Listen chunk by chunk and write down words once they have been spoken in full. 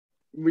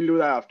we'll do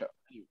that after.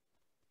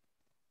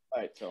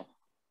 All right, so.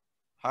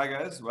 Hi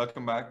guys,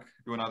 welcome back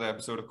to another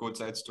episode of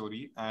Courtside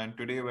Story. And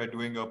today we're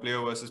doing a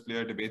player versus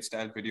player debate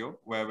style video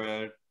where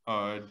we're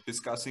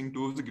discussing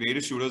two of the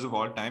greatest shooters of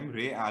all time,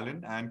 Ray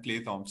Allen and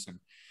Klay Thompson.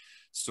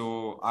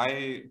 So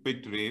I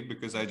picked Ray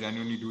because I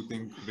genuinely do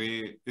think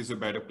Ray is a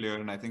better player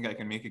and I think I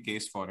can make a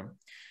case for him.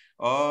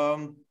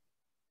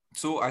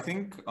 So I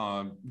think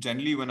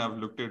generally when I've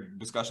looked at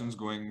discussions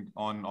going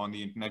on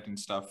the internet and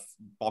stuff,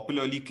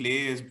 popularly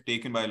Klay is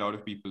taken by a lot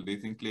of people. They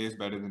think Klay is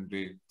better than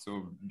Ray.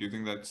 So do you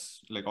think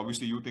that's like,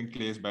 obviously you think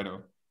Klay is better?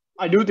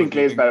 I do think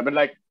Klay is better, but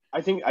like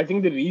I think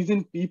the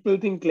reason people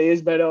think Klay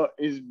is better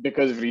is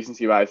because of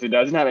recency bias. It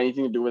doesn't have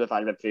anything to do with the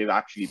fact that Klay is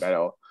actually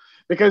better.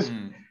 Because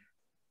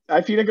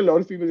I feel like a lot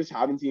of people just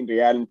haven't seen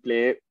Ray Allen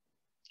play,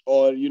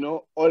 or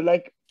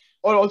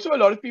also a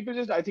lot of people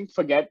just I think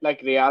forget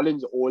like Ray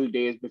Allen's old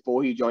days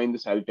before he joined the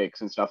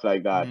Celtics and stuff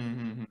like that.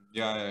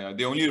 Yeah.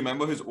 They only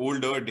remember his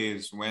older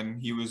days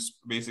when he was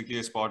basically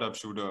a spot-up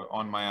shooter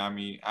on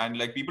Miami, and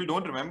like people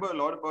don't remember a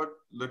lot about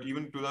like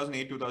even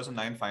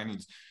 2008-2009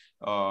 finals,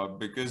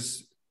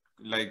 because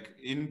like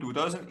in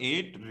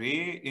 2008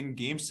 Ray in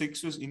game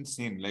 6 was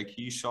insane. Like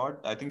he shot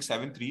I think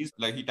 7 threes.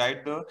 Like he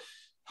tied the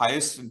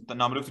highest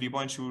number of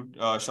 3-point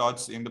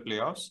shots in the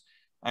playoffs,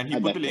 and he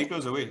put the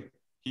Lakers away.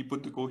 He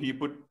put the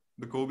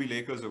Kobe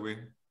Lakers away.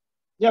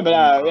 Yeah, but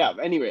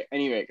Anyway,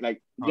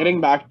 like getting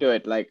back to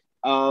it, like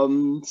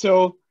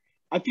so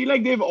I feel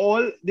like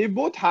they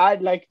both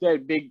had like their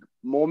big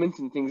moments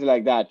and things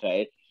like that,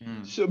 right?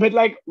 So, but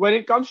like when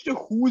it comes to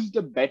who's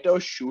the better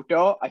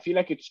shooter, I feel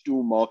like it's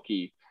too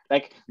murky.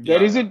 Like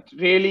there isn't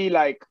really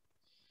like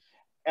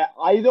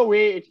either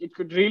way. It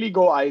could really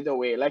go either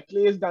way. Like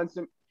Klay has done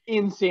some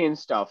insane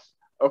stuff.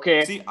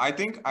 Okay. See, I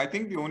think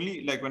the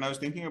only like when I was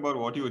thinking about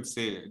what you would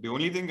say, the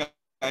only thing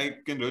I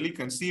can really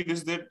concede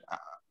is that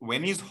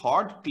when he's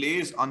hot,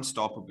 Klay is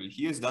unstoppable.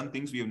 He has done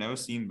things we have never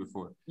seen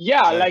before.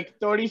 Yeah, like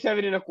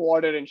 37 in a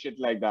quarter and shit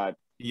like that.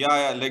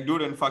 Yeah, like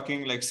dude, and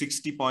fucking like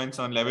 60 points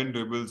on 11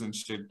 dribbles and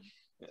shit.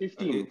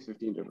 15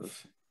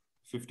 dribbles.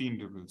 15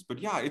 dribbles. But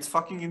yeah, it's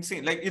fucking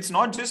insane. Like it's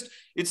not just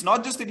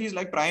that he's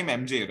like prime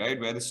MJ, right?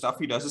 Where the stuff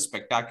he does is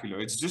spectacular.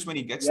 It's just when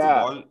he gets the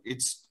ball,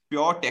 it's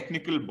pure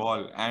technical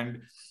ball.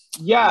 And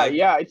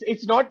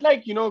it's not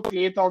like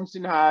Klay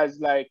Thompson has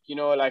like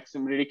like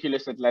some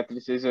ridiculous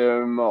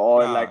athleticism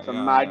or like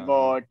some mad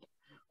vert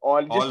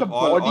or just a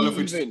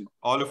body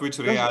all of which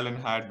Ray Allen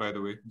had, by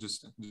the way.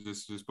 Just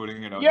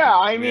putting it out. Yeah,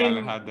 I mean,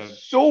 Allen had that.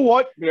 So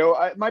what, bro?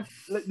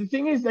 The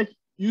thing is like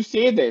you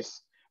say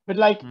this, but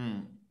like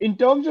in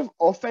terms of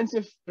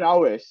offensive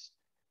prowess,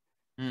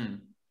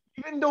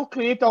 even though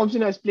Klay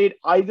Thompson has played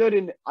either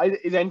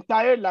his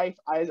entire life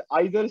as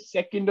either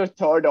second or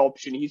third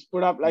option, he's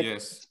put up like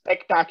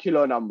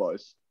spectacular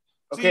numbers.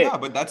 Okay. See, yeah,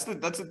 but that's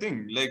the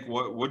thing. Like,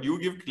 what you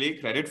give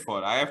Klay credit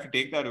for, I have to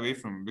take that away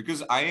from him,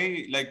 because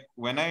I like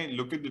when I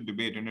look at the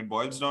debate and it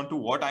boils down to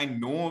what I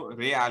know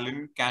Ray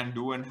Allen can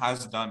do and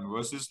has done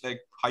versus like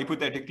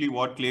hypothetically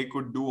what Klay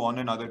could do on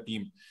another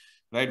team.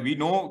 Right, we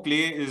know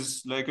Klay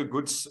is like a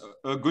good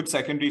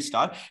secondary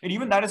star, and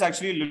even that is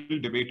actually a little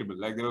debatable.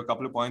 Like there were a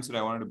couple of points that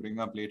I wanted to bring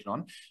up later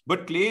on,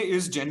 but Klay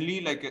is generally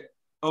like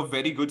a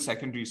very good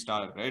secondary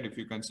star, right? If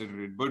you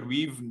consider it, but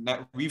we've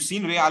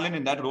seen Ray Allen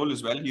in that role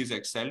as well. He's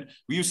excelled.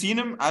 We've seen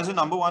him as a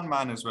number one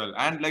man as well,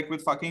 and like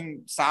with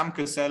fucking Sam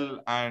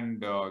Cassell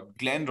and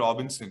Glenn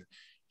Robinson,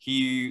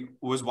 he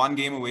was one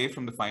game away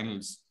from the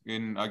finals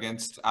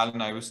against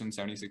Allen Iverson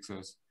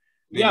 76ers.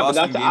 But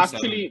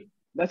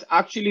that's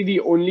actually the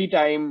only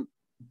time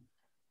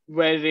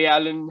where Ray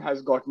Allen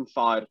has gotten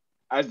far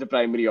as the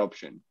primary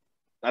option.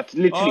 That's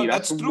literally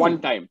that's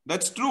one time.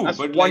 That's true. That's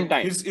but one like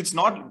time. It's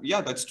not.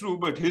 Yeah, that's true.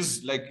 But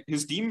his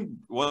team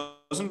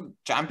wasn't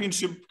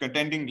championship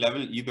contending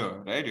level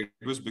either, right? It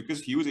was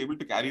because he was able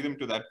to carry them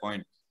to that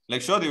point.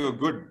 Like, sure, they were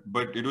good,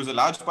 but it was a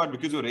large part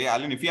because of Ray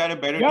Allen. If he had a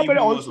better team, who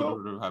knows what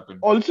would have happened.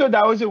 Also,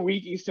 that was a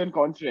weak Eastern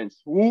Conference.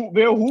 Who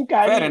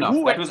carried? Fair enough.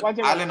 That was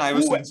Allen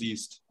Iverson's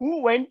East.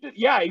 Who went to?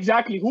 Yeah,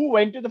 exactly. Who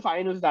went to the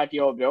finals that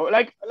year, bro?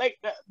 Like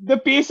the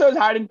Pacers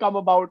hadn't come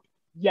about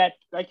yet.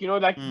 Like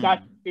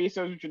that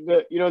Pacers, which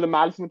the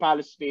Madison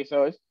Palace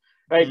Pacers,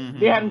 right?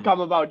 They hadn't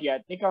come about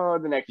yet. They come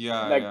out the next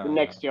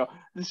next year.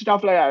 The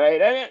stuff like that,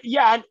 right?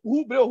 And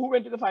who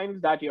went to the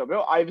finals that year,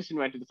 bro? Iverson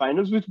went to the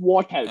finals with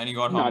what help? And he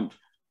got humped.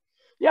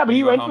 Yeah, but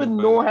he went with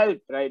no help,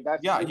 right? He didn't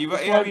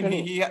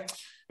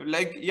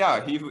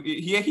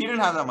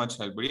have that much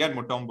help, but he had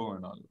Mutombo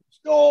and all.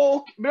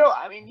 So, bro,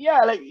 I mean,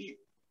 like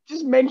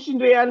just mention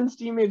Ray Allen's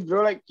teammates,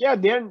 bro. Like,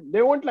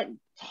 they weren't like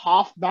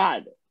half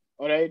bad,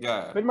 all right.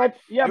 Yeah. But my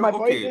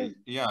point is,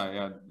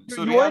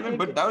 So Ray Allen,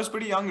 but that was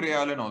pretty young Ray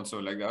Allen also.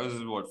 Like that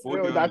was what 4th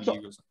year in the league or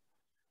something.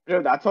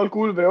 Bro, that's all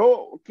cool,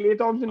 bro. Klay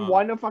Thompson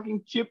won a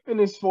fucking chip in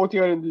his 4th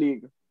year in the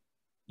league.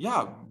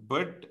 Yeah,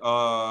 but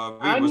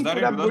was that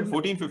in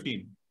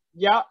 2014-15?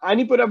 Yeah, and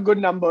he put up good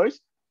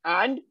numbers,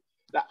 and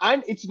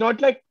it's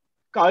not like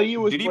Curry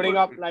was putting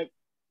up like.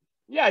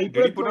 Yeah, he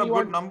put up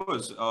good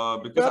numbers.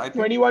 Because I think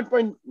 21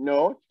 point.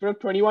 No, he put up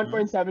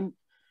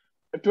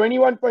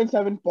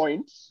 21.7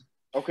 points.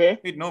 Okay.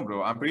 Wait, no,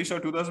 bro. I'm pretty sure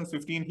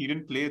 2015 he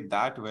didn't play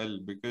that well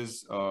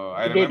because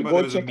I Debate, remember there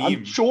go was a check. I'm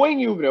meme. showing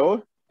you,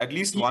 bro. At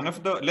least one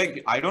of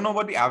the I don't know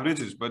what the average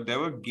is, but there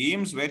were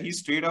games where he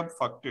straight up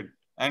fucked it,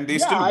 and they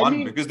Yeah, still I won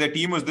mean, because their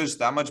team was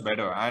that much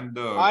better, and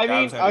the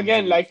Cavs had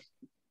again, injuries. like,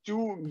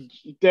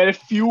 there are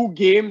few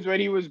games where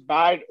he was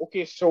bad.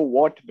 Okay, so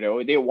what,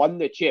 bro? They won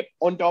the chip.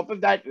 On top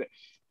of that,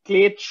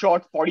 Clay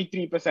shot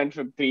 43%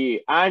 from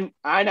three and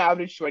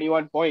averaged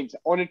 21 points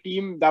on a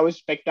team that was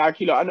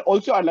spectacular. And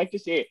also, I'd like to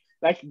say,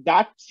 like,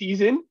 that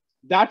season,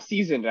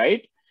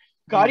 right?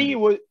 Curry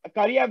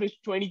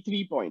averaged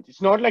 23 points.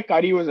 It's not like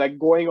Curry was like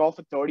going off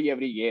for 30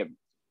 every game.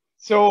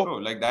 So, Bro,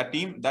 like that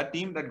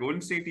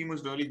Golden State team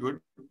was really good,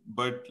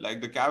 but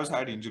like the Cavs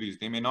had injuries.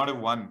 They may not have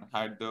won.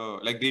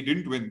 They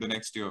didn't win the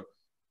next year.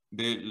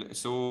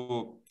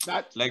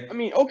 that's, like I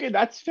mean, okay,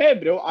 that's fair,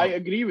 bro. I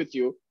agree with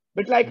you.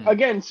 But like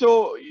again,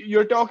 so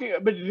you're talking,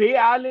 but Ray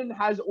Allen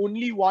has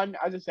only one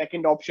as a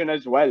second option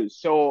as well.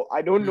 So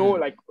I don't know,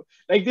 like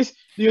this.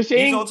 You're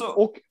saying he's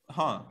also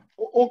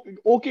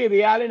okay,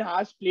 Ray Allen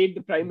has played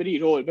the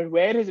primary role, but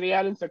where has Ray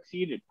Allen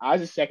succeeded as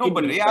a secondary? No,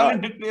 but Ray star?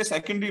 Allen did play a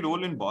secondary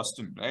role in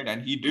Boston, right?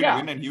 And he did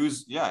win, and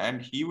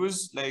he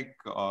was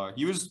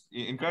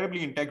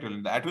incredibly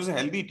integral. That was a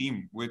healthy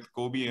team with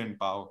Kobe and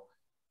Pau.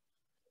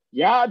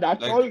 Yeah,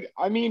 that's all.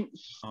 I mean,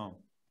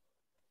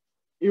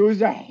 it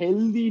was a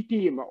healthy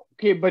team.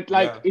 Okay, but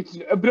like it's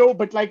bro,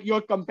 but like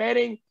you're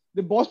comparing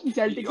the Boston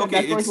Celtics at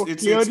that point were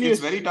clearly it's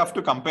very tough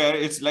to compare.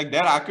 It's like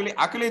their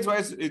accolades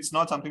wise, it's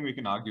not something we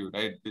can argue,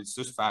 right? It's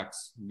just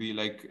facts.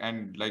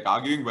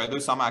 Arguing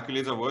whether some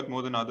accolades are worth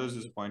more than others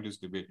is a pointless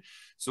debate.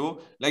 So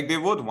like they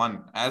both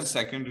won as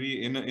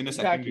secondary in a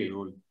secondary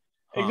role.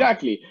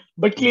 Exactly.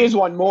 But Clay's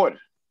won more.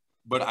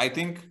 But I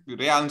think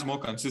Ray Allen's more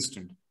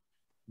consistent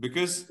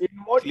because in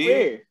what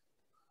way?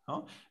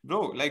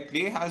 Bro, like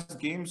Clay has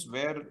games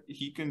where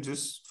he can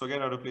just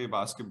forget how to play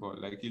basketball.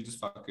 Like he'll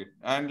just fuck it.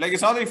 And like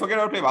it's not that he forget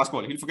how to play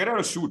basketball. He'll forget how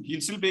to shoot. He'll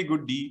still play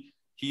good D.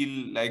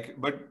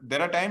 But there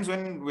are times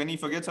when he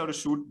forgets how to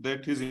shoot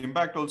that his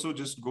impact also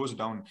just goes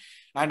down.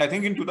 And I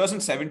think in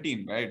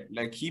 2017, right,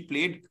 like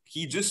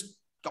he just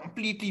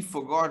completely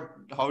forgot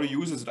how to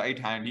use his right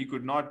hand. He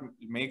could not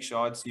make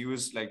shots. He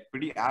was like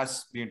pretty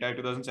ass the entire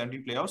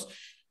 2017 playoffs.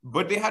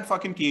 But they had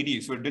fucking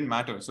KD, so it didn't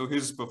matter. So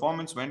his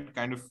performance went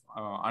kind of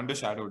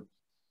undershadowed.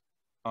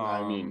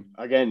 I mean,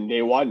 again,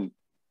 they won.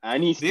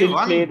 And he still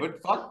played.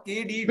 But fuck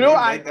KD, bro.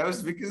 Like, that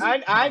was because...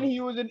 And he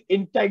was an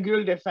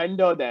integral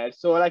defender there.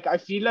 So, like, I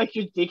feel like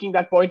you're taking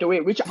that point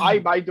away, which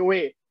by the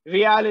way,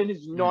 Ray Allen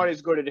is not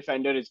as good a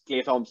defender as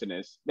Klay Thompson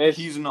is.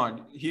 He's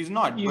not. He's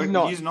not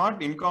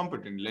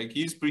incompetent. Like,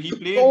 he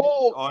played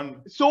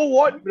on... So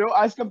what, bro?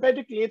 As compared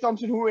to Klay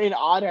Thompson, who in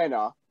our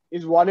era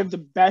is one of the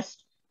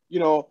best,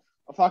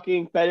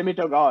 fucking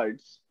perimeter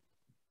guards.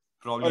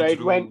 Probably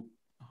Drew,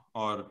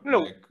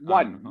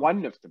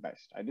 one of the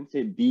best. I didn't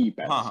say the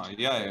best.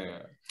 Yeah.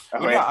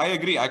 But yeah, I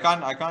agree. I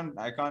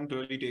can't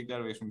really take that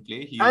away from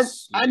Klay.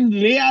 And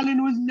Ray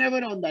Allen was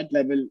never on that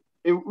level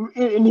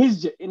in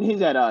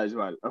his era as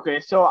well. Okay,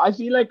 so I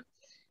feel like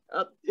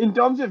in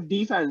terms of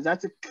defense,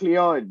 that's a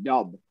clear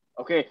dub.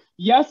 Okay,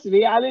 yes,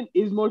 Ray Allen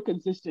is more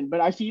consistent,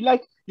 but I feel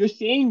like you're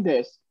saying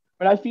this,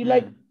 but I feel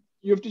like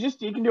you have to just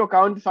take into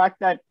account the fact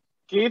that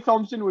Klay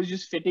Thompson was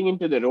just fitting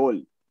into the role,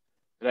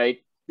 right?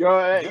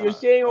 You're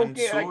saying,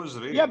 okay, so is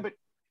Ray. Yeah, but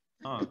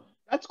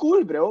that's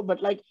cool, bro.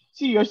 But like,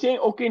 see, you're saying,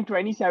 okay, in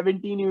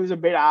 2017 he was a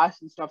bit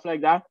ass and stuff like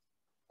that.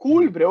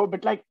 Cool, bro.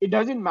 But like, it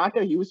doesn't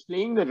matter. He was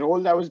playing the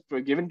role that was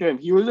given to him.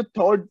 He was the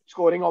third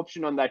scoring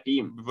option on that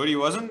team. But he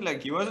wasn't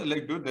like,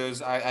 dude.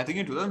 I think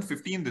in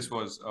 2015 this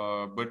was,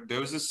 but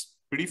there was this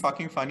pretty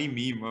fucking funny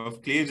meme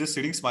of Klay just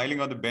sitting smiling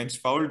on the bench,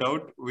 fouled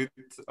out with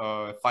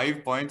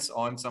 5 points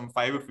on some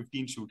 5 or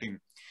 15 shooting.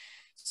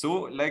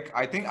 So, like,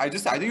 I think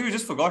we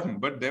just forgotten,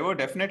 but there were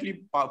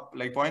definitely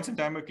like points in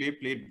time where Klay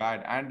played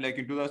bad, and like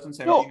in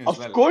 2017 as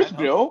well. Of course,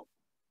 bro.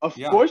 Of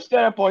course,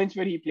 there are points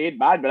where he played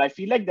bad, but I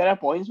feel like there are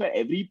points where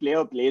every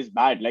player plays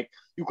bad. Like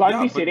you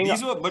can't be sitting.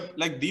 These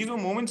were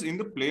moments in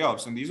the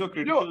playoffs, and these were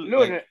critical.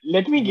 No.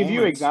 Let me give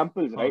you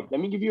examples, right? Let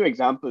me give you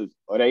examples,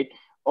 all right?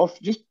 Of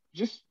just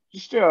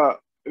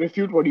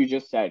refute what you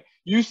just said.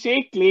 You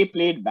say Klay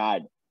played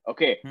bad,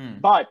 okay,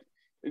 but.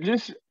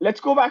 Let's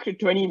go back to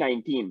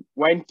 2019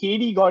 when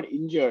KD got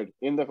injured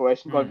in the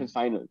Western Conference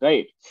Finals,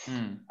 right?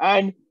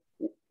 And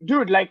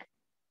dude, like,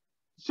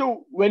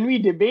 so when we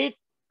debate,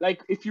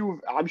 like,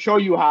 I'm sure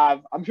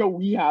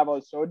we have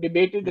also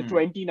debated the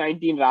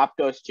 2019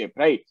 Raptors chip,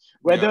 right?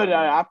 Whether the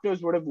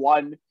Raptors would have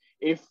won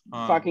if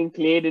fucking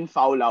Klay didn't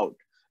foul out.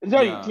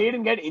 Sorry, Klay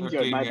didn't get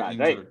injured,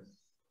 right?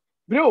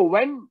 Bro,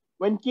 when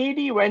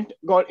KD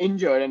got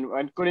injured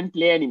and couldn't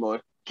play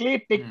anymore,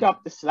 Klay picked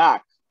up the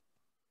slack.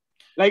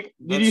 Like,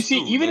 did you see,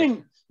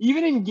 even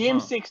in game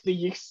 6,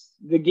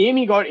 the game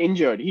he got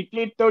injured, he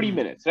played 30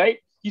 minutes, right?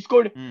 He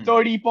scored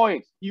 30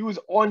 points. He was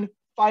on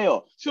fire.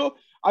 So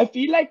I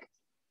feel like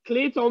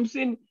Klay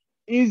Thompson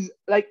is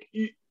like,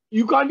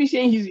 you can't be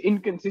saying he's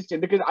inconsistent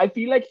because I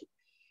feel like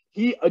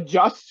he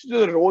adjusts to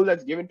the role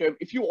that's given to him.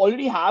 If you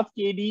already have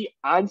KD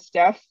and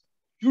Steph,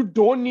 you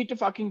don't need to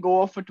fucking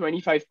go off for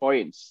 25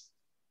 points.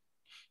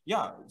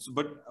 Yeah,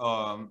 but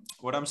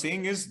what I'm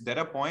saying is there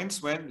are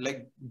points when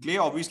like Klay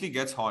obviously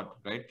gets hot,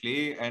 right?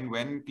 And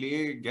when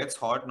Klay gets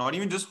hot, not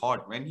even just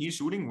hot, when he's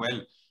shooting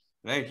well,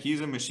 right?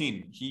 He's a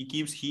machine.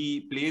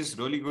 He plays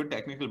really good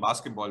technical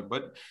basketball.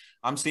 But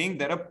I'm saying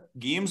there are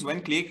games when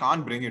Klay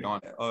can't bring it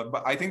on.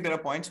 But I think there are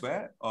points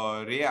where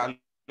Ray Allen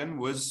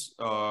was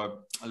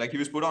like he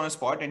was put on a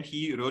spot and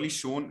he really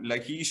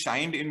he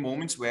shined in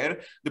moments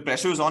where the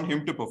pressure was on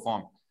him to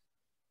perform.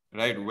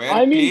 Right, where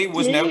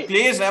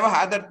Klay has never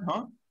had that,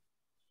 huh?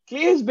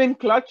 Klay has been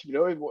clutch,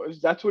 bro.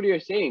 That's what you're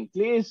saying.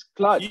 Klay is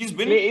clutch.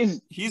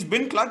 He's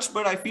been clutch,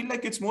 but I feel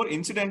like it's more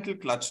incidental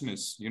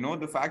clutchness. You know,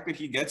 the fact that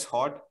he gets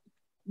hot.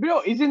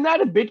 Bro, isn't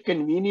that a bit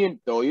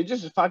convenient though? You're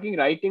just fucking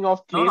writing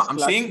off Klay's I'm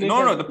saying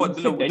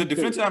the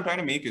difference that I'm trying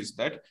to make is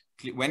that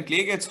when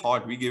Klay gets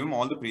hot, we give him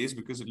all the praise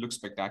because it looks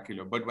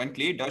spectacular. But when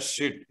Klay does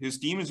shit, his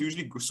team is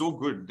usually so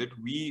good that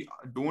we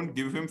don't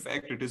give him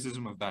fair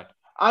criticism of that.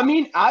 I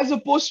mean, as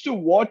opposed to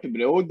what,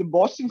 bro? The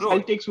Boston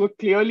Celtics were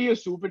clearly a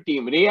super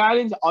team. Ray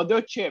Allen's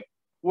other chip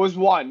was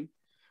one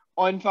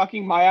on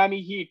fucking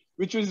Miami Heat,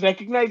 which was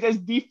recognized as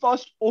the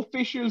first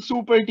official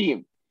super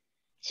team.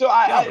 So,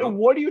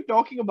 what are you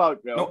talking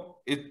about, bro? No,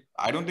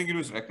 I don't think it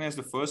was recognized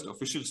the first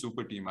official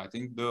super team. I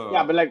think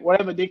yeah, but like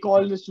whatever they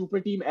call the super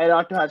team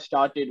era to have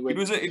started with.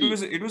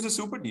 It was a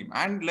super team,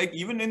 and like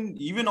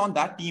even on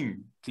that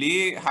team,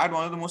 Klay had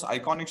one of the most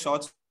iconic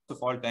shots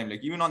of all time.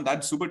 Like even on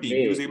that super team,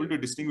 he was able to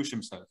distinguish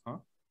himself. Huh?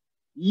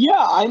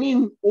 Yeah, I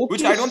mean,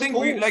 which I don't think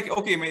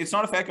okay, it's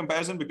not a fair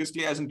comparison because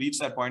Klay hasn't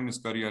reached that point in his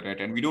career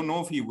yet, and we don't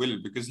know if he will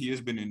because he has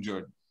been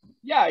injured.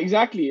 Yeah,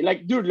 exactly.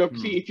 Like, dude, look,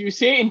 see, if you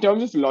say in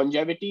terms of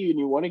longevity and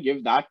you want to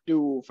give that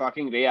to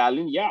fucking Ray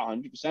Allen, yeah,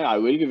 100%, I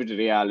will give it to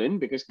Ray Allen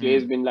because Klay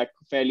has been like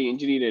fairly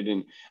injury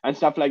ridden and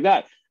stuff like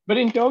that. But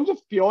in terms of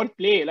pure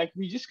play, like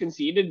we just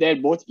conceded they're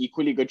both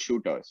equally good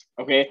shooters.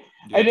 Okay.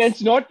 Yes. And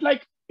it's not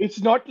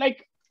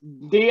like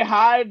they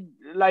had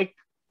like,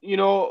 you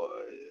know,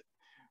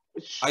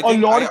 a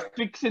lot of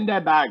tricks in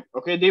their bag.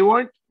 Okay, they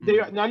weren't.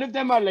 None of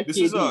them are like. This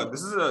is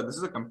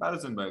a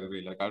comparison, by the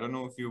way. Like I don't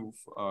know if you've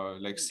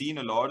like seen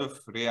a lot of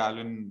Ray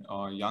Allen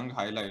young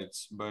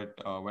highlights, but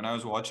when I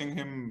was watching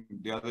him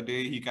the other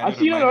day, he kind of. I've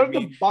seen a lot of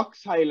the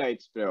Bucks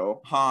highlights,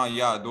 bro.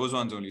 Yeah, those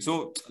ones only.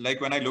 So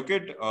like when I look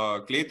at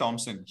Klay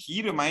Thompson,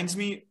 he reminds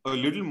me a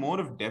little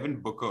more of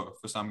Devin Booker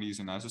for some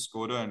reason as a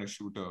scorer and a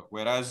shooter,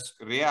 whereas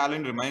Ray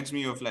Allen reminds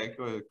me of like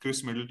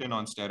Chris Middleton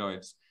on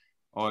steroids.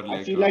 Or like,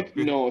 I feel like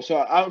no. So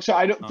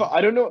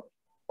I don't know.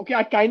 Okay,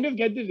 I kind of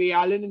get the Ray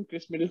Allen and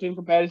Chris Middleton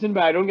comparison,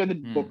 but I don't get the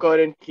Booker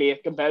and Klay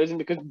comparison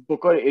because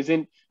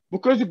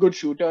Booker's a good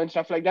shooter and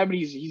stuff like that, but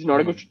he's not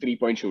a good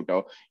 3-point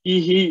shooter.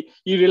 He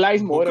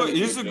relies more on.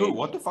 Is a good.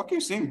 What the fuck are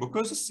you saying?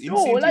 Booker's insane.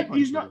 No, like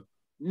he's not.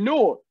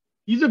 No,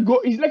 he's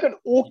like an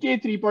okay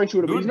 3-point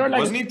shooter. Dude, but he's not like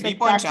wasn't he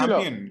 3-point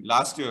champion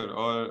last year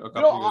or a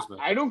couple of years back?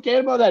 I don't care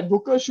about that.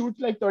 Booker shoots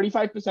like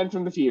 35%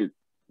 from the field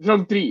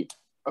from 3.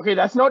 Okay,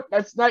 that's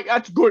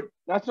good.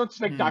 That's not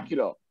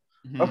spectacular.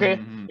 Okay,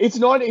 it's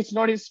not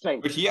his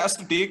strength. But he has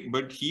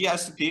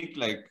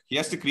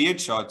to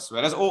create shots.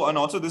 Whereas, and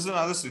also this is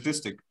another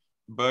statistic,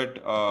 but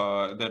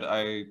that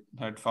I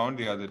had found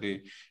the other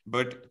day.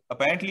 But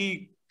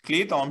apparently,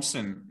 Klay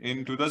Thompson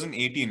in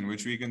 2018,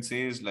 which we can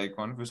say is like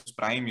one of his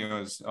prime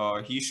years,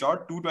 he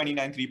shot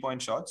 229 3-point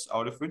shots,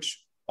 out of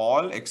which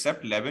all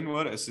except 11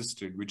 were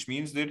assisted, which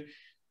means that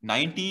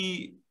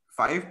 95%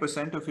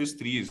 of his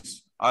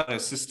threes are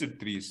assisted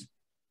threes.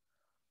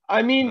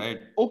 I mean,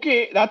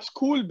 okay, that's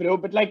cool, bro.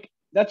 But like,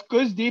 that's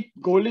because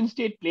Golden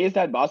State plays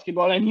that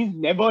basketball and he's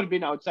never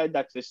been outside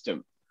that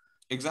system.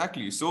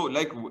 Exactly. So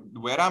like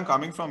where I'm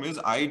coming from is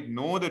I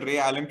know that Ray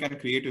Allen can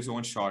create his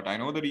own shot. I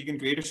know that he can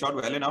create a shot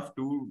well enough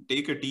to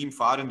take a team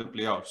far in the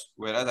playoffs.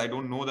 Whereas I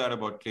don't know that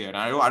about Klay. And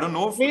I don't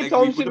know if Klay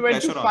Thompson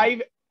went to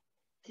 5.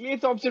 Klay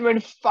Thompson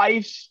went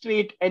 5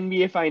 straight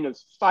NBA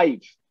finals. 5.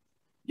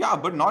 Yeah,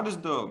 but not as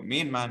the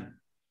main man.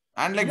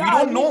 And like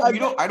I don't know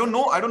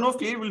if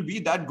Klay will be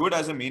that good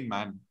as a main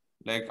man.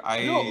 Like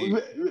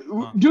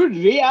dude,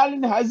 Ray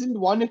Allen hasn't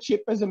won a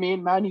chip as a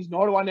main man. He's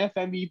not won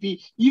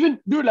FMVP. Even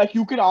dude, like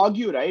you could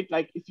argue, right?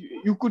 Like if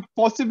you could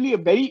possibly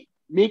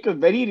make a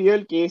very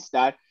real case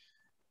that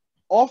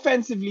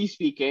offensively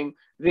speaking,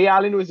 Ray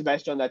Allen was the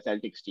best on that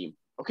Celtics team.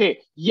 Okay,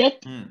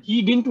 yet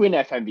he didn't win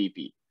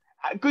FMVP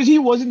because he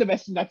wasn't the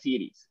best in that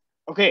series.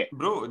 Okay,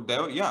 bro,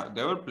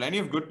 there were plenty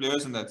of good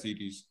players in that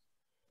series.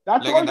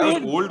 That's like,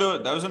 that was older.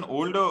 That was an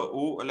older,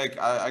 like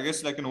I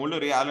guess, like an older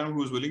Ray Allen who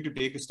was willing to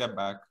take a step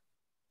back.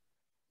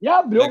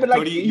 Yeah, bro, but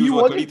like he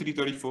was 33,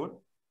 34.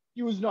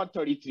 He was not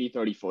 33,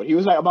 34. He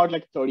was like about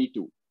like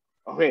 32.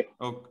 Okay.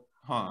 Okay.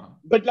 Huh.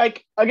 But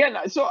like again,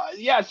 so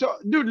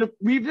dude, look,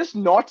 we've just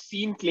not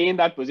seen Klay in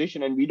that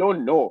position, and we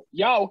don't know.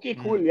 Yeah, okay,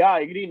 cool. Yeah,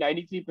 I agree.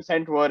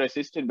 93% were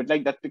assisted, but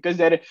like that's because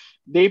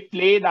they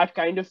play that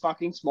kind of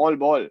fucking small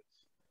ball.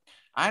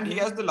 And he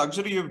has the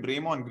luxury of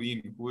Draymond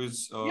Green, who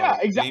is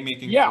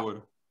playmaking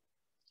 4.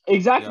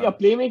 Exactly, a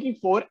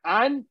playmaking 4,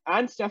 and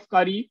Steph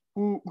Curry,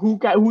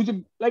 who's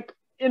like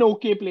an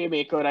okay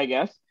playmaker, I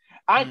guess.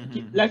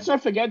 And let's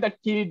not forget that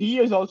KD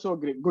is also a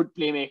good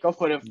playmaker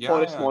for a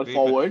small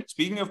forward.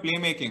 Speaking of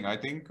playmaking, I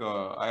think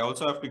I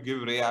also have to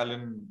give Ray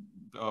Allen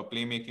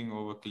playmaking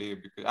over Clay,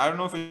 because I don't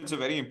know if it's a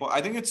very important.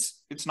 I think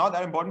it's not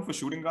that important for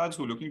shooting guards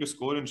who are looking to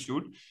score and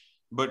shoot,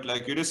 but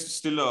like it is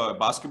still a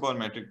basketball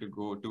metric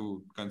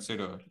to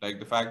consider. Like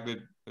the fact that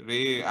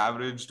Ray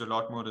averaged a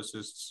lot more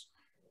assists,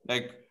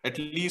 like at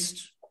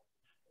least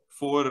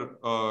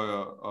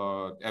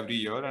 4 every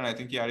year, and I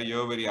think he had a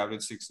year where he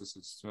averaged 6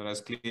 assists,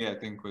 whereas Clay I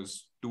think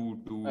was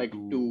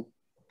two.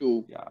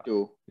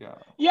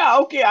 Yeah,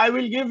 okay, I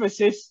will give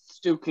assists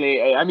to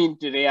Clay. I mean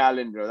to Ray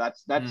Allen, bro.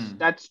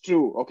 That's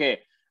true.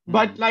 Okay.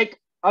 But like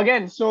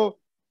again, so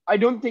I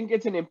don't think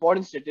it's an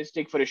important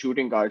statistic for a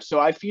shooting guard. So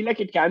I feel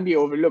like it can be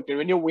overlooked. And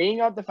when you're weighing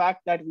out the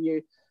fact that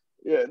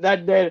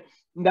that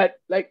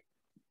like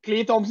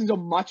Klay Thompson's a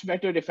much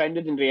better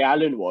defender than Ray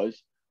Allen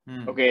was,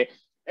 okay.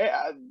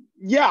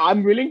 Yeah,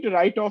 I'm willing to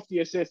write off the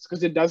assists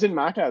because it doesn't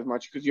matter as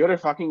much because you're a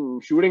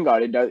fucking shooting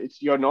guard.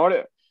 You're not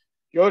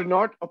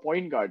a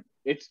point guard.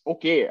 It's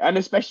okay. And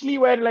especially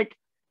where like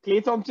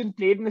Klay Thompson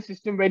played in a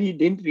system where he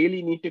didn't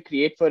really need to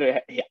create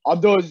for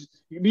others.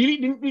 He really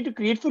didn't need to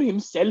create for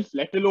himself,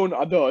 let alone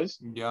others.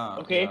 Yeah.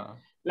 Okay. Yeah.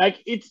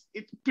 Like it's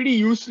pretty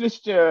useless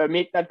to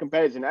make that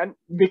comparison. And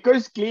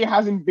because Klay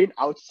hasn't been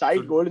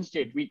outside Golden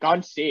State, we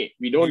can't say.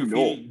 We don't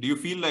know. Do you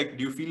feel like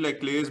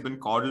Klay has been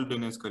coddled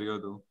in his career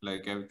though?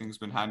 Like everything's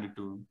been handed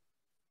to him?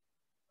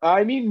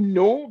 I mean,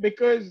 no,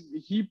 because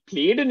he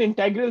played an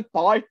integral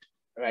part,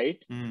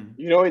 right? You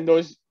know,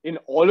 in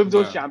all of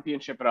those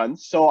championship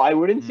runs. So I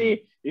wouldn't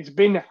say it's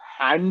been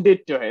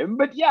handed to him.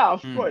 But yeah,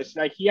 of course,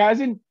 like he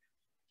hasn't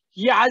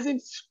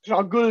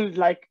struggled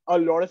like a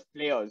lot of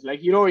players.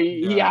 Like, you know,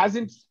 he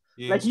hasn't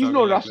like he's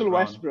no Russell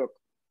Westbrook.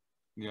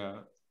 Yeah.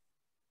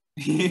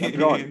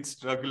 LeBron. He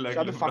struggled like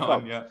Shut the fuck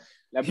up. Yeah.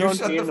 LeBron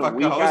shut the fuck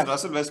up. How has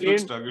Russell Westbrook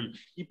struggled?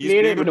 He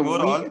played with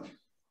more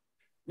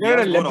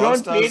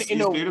LeBron played in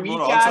a weak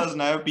more All-Stars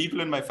and I have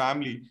people in my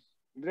family.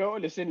 Bro,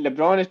 listen,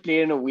 LeBron has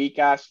played in a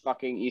weak-ass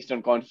fucking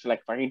Eastern Conference for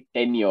like fucking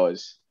 10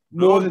 years.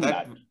 More than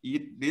that.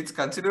 It's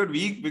considered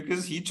weak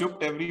because he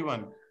choked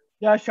everyone.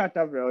 Yeah, shut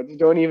up, bro. Just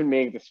don't even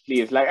make this,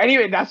 please. Like,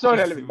 anyway, that's not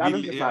relevant. That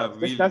doesn't matter.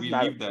 This doesn't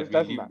matter. This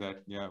doesn't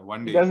matter. Yeah,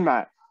 one day. It doesn't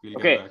matter. We'll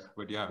okay. Get back,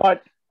 but yeah.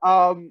 But,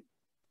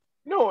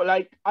 no,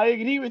 like, I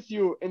agree with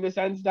you in the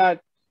sense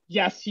that,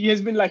 yes, he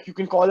has been like, you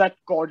can call that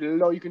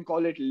coddle or you can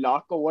call it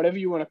luck or whatever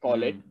you want to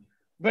call it.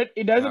 But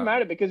it doesn't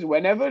matter because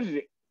whenever,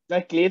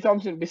 like, Klay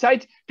Thompson,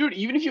 besides, dude,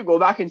 even if you go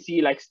back and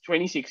see, like,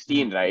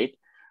 2016, right?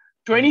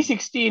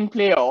 2016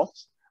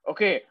 playoffs,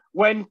 okay,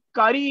 when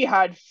Curry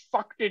had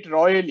fucked it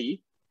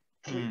royally,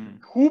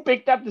 who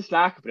picked up the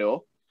slack,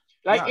 bro?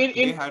 Like,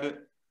 Klay had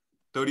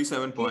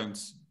 37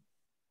 points.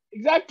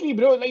 Exactly,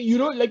 bro. Like, you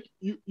know, like,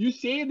 you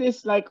say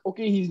this, like,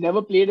 okay, he's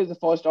never played as a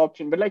first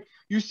option, but, like,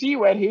 you see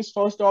where his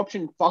first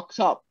option fucks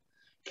up.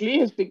 Klay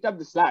has picked up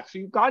the slack. So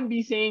you can't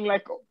be saying,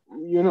 like,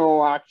 you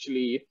know,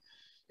 actually,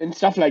 and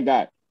stuff like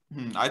that.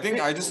 I think,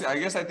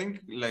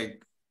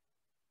 like,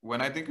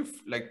 when I think of,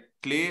 like,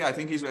 Klay, I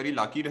think he's very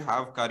lucky to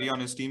have Curry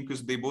on his team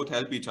because they both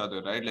help each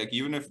other, right? Like,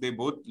 even if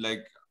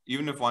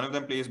one of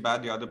them plays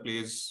bad, the other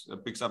picks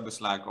up the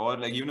slack. Or,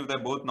 like, even if they're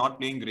both not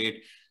playing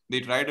great,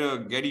 they try to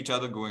get each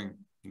other going,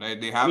 right?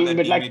 They have that.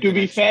 But, like, to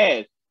be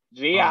fair,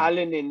 Ray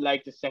Allen in,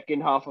 like, the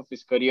second half of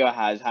his career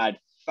has had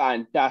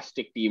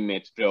fantastic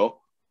teammates, bro.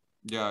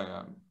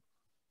 Yeah.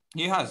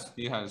 He has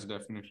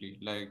definitely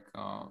like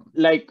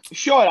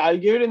sure, I'll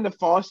give it in the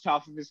first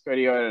half of his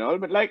career and all,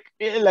 but like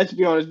let's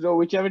be honest though,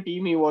 whichever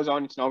team he was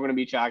on, it's not going to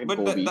be Shaq and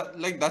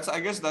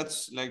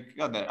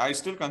Kobe. I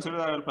still consider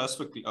that a plus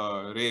for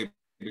Ray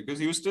because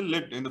he was still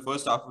lit in the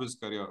first half of his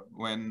career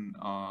when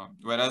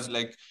whereas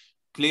like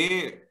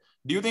Klay,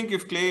 do you think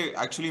if Klay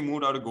actually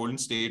moved out of Golden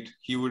State,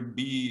 he would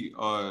be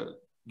a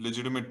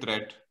legitimate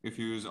threat if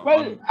he was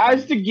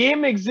as the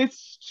game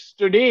exists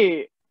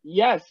today?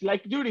 Yes,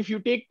 like, dude, if you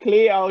take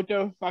Klay out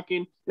of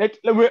fucking...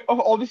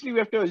 obviously, we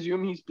have to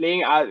assume he's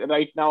playing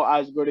right now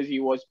as good as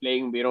he was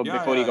playing, you know,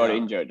 before he got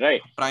injured,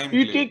 right?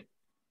 You take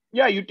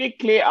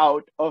Klay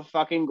out of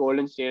fucking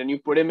Golden State and you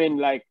put him on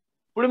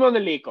the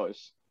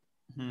Lakers.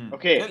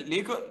 Okay.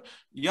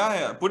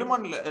 Yeah, Put him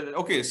on...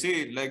 Okay,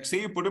 say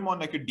you put him on,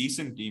 like, a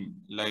decent team.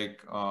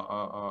 Like,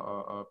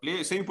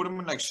 say you put him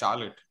in, like,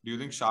 Charlotte. Do you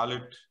think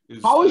Charlotte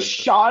is... How is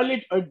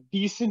Charlotte a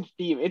decent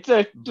team? It's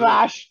a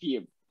trash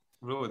team.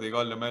 Bro, they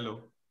got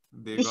LaMelo.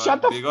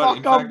 Shut the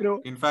fuck up,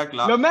 bro. In fact,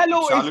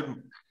 LaMelo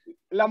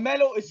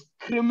is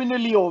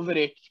criminally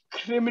overrated.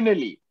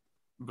 Criminally.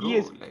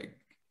 Bro,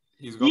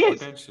 he's got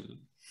potential.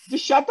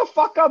 Just shut the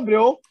fuck up,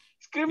 bro.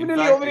 It's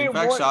criminally overrated.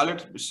 In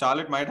fact,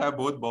 Charlotte might have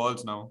both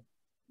balls now.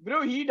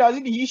 Bro, he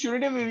doesn't. He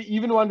shouldn't have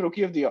even won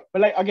Rookie of the Year.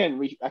 But like, again,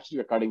 we're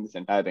cutting this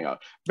entire thing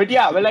out. But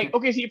yeah, but like,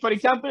 okay, see, for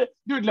example,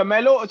 dude,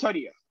 LaMelo,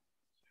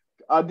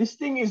 this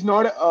thing is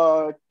not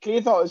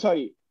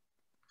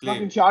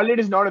fucking Charlotte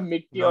is not a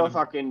mid-tier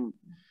fucking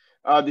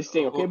this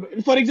thing, okay?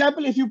 But for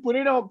example, if you put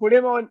him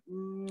on,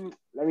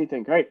 let me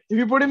think, right? If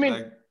you put him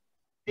in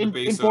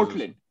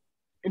Portland,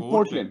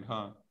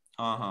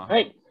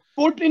 right?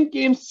 Portland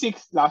came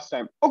sixth last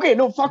time. Okay,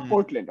 no, fuck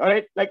Portland. All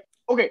right, like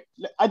okay,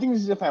 I think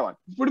this is a fair one.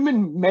 Put him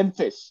in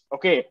Memphis.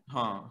 Okay.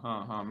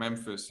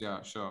 Memphis,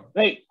 yeah, sure.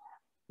 Right,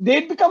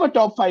 they'd become a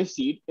top 5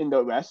 seed in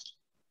the West.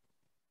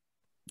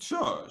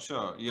 Sure,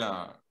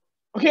 yeah.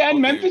 Okay,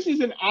 and Memphis is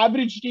an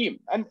average team,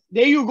 and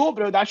there you go,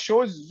 bro. That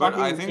shows. But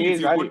I think if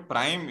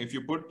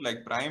you put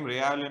like prime Ray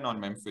Allen on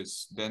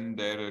Memphis, then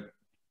they're a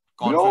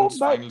conference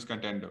finals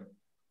contender.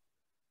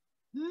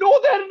 No,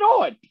 they're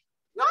not.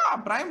 Nah,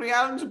 prime Ray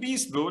Allen's a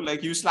beast, bro.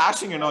 Like, he's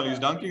slashing and all. He's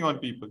dunking on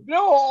people.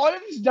 No, all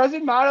of this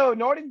doesn't matter.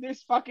 Not in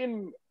this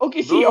fucking...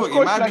 Okay, see, of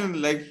course...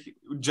 imagine, like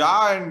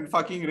Ja and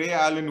fucking Ray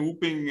Allen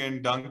hooping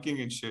and dunking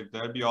and shit.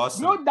 That'd be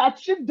awesome. No, that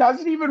shit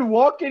doesn't even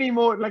work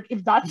anymore. Like,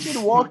 if that shit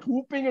worked,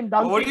 hooping and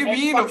dunking... What do you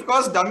mean? Of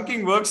course,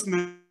 dunking works in the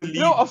league.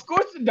 No, of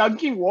course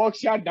dunking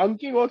works. Yeah,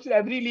 dunking works in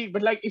every league.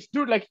 But, like,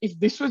 if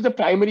this was the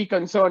primary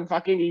concern,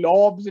 fucking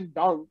lobs and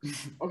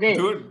dunks, okay,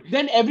 dude,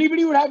 then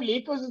everybody would have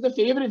Lakers as the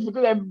favorites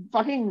because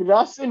fucking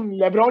Russ and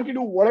LeBron can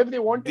do whatever they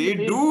want. They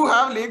do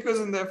have Lakers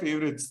in their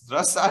favorites.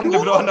 Russ and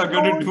LeBron are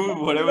going to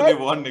do whatever they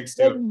want next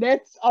year. The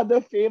Nets are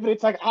the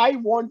favorites. Like, I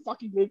want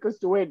fucking Lakers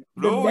to win.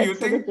 Bro, you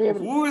think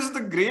who is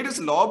the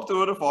greatest lob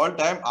thrower of all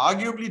time?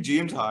 Arguably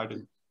James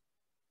Harden.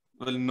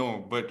 Well,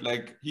 no, but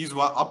like he's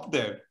up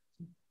there.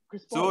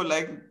 So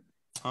like,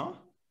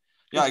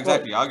 yeah,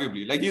 exactly.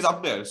 Arguably, like he's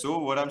up there. So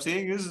what I'm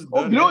saying is,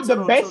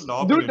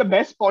 the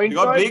best point. You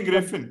got Blake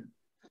Griffin.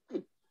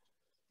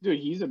 Dude,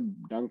 he's a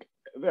dunk.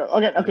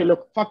 Okay.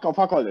 Look, fuck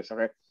all this.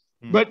 Okay,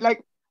 but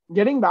like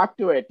getting back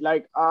to it,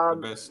 like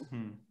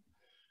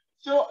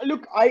So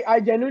look, I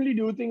genuinely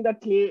do think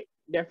that Klay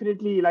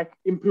definitely like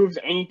improves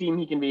any team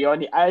he can be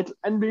on.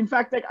 And in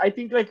fact, like I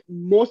think like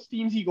most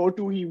teams he go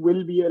to, he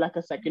will be like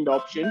a second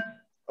option.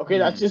 Okay,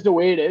 that's just the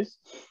way it is.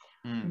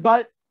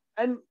 But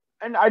and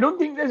I don't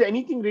think there's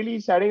anything really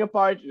setting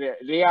apart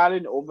Ray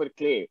Allen over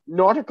Klay.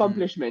 Not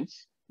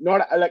accomplishments,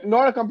 not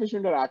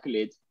accomplishment or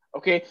accolades.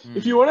 Okay,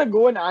 if you want to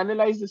go and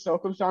analyze the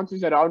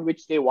circumstances around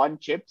which they won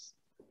chips,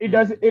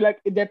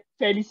 they're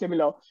fairly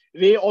similar.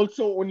 Ray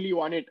also only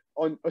won it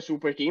on a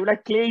super team.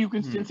 Like Klay, you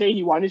can still say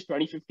he won his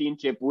 2015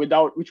 chip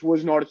which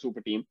was not a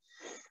super team.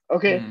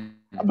 Okay,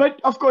 but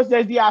of course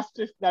there's the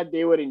asterisk that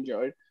they were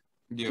injured,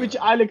 which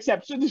I'll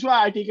accept. So this is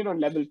why I take it on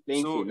level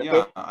playing field. Okay?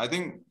 Yeah, I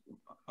think.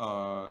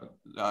 Do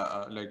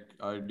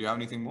you have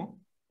anything more?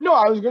 No,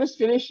 I was going to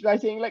finish by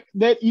saying like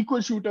they're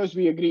equal shooters.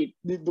 We agreed.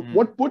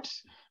 What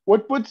puts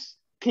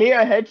Klay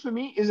ahead for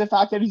me is the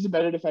fact that he's a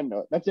better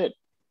defender. That's it.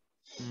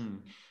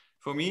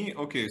 For me,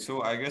 okay.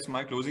 So I guess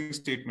my closing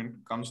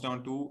statement comes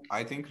down to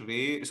I think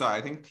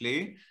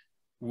Klay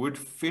would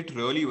fit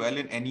really well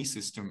in any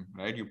system,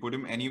 right? You put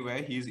him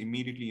anywhere, he's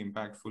immediately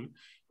impactful.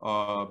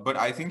 But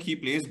I think he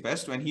plays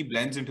best when he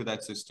blends into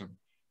that system.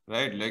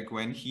 Right, like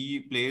when he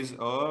plays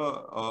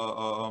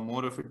a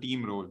more of a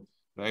team role,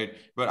 right?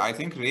 But I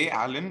think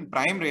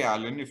prime Ray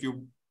Allen, if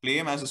you play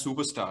him as a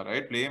superstar,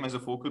 right, play him as a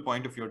focal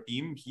point of your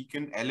team, he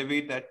can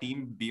elevate that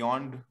team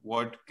beyond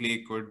what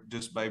Klay could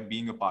just by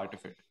being a part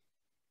of it.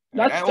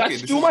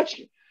 That's too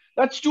much.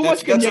 That's too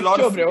much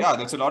conjecture, bro. Yeah,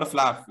 that's a lot of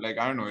fluff. Like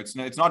I don't know, it's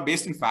not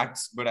based in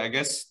facts, but I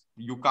guess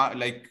you can't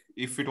like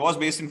if it was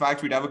based in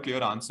facts, we'd have a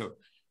clear answer,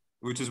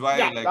 which is why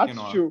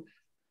true.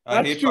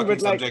 I hate fucking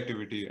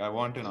subjectivity. I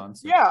want an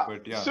answer. Yeah.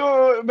 But yeah.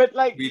 So, but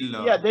like,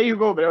 there you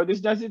go, bro.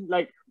 This doesn't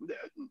like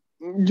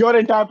your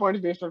entire point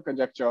is based on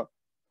conjecture.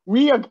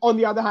 On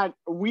the other hand,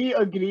 we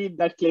agreed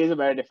that Klay is a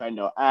better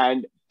defender,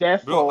 and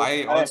therefore, bro,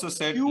 I also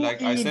said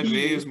I said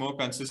Ray is more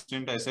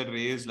consistent. I said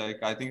Ray is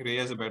I think Ray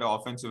has a better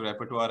offensive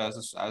repertoire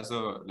as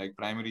a like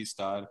primary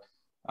star.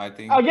 I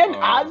think again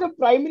as a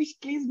primary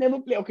skills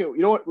never play. Okay, you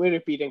know what? We're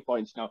repeating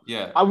points now.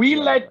 Yeah.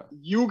 We'll let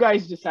you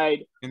guys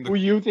decide who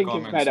you think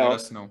is better,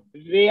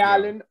 Ray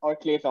Allen or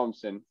Klay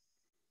Thompson.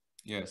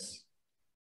 Yes.